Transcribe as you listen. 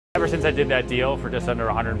Ever since I did that deal for just under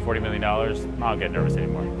 $140 million, I don't get nervous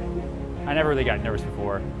anymore. I never really got nervous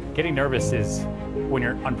before. Getting nervous is when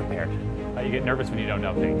you're unprepared. You get nervous when you don't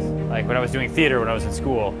know things. Like when I was doing theater when I was in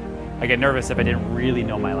school, I get nervous if I didn't really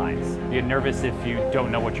know my lines. You get nervous if you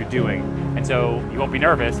don't know what you're doing. And so you won't be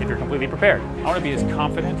nervous if you're completely prepared. I want to be as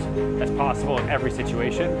confident as possible in every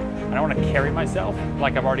situation. And I want to carry myself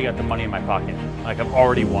like I've already got the money in my pocket, like I've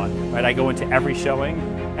already won. Right? I go into every showing,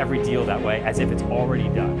 every deal that way as if it's already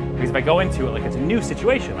done. Because if I go into it like it's a new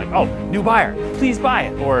situation, like, oh, new buyer, please buy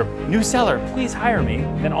it, or new seller, please hire me,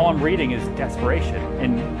 then all I'm reading is desperation.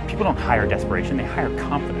 And people don't hire desperation, they hire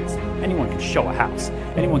confidence. Anyone can show a house,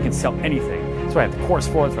 anyone can sell anything. That's what I have the course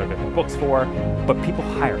for, that's what I have the books for, but people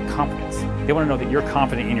hire confidence. They want to know that you're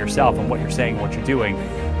confident in yourself and what you're saying, what you're doing,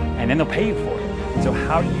 and then they'll pay you for it. So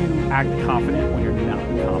how do you act confident when you're not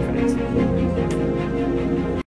confident?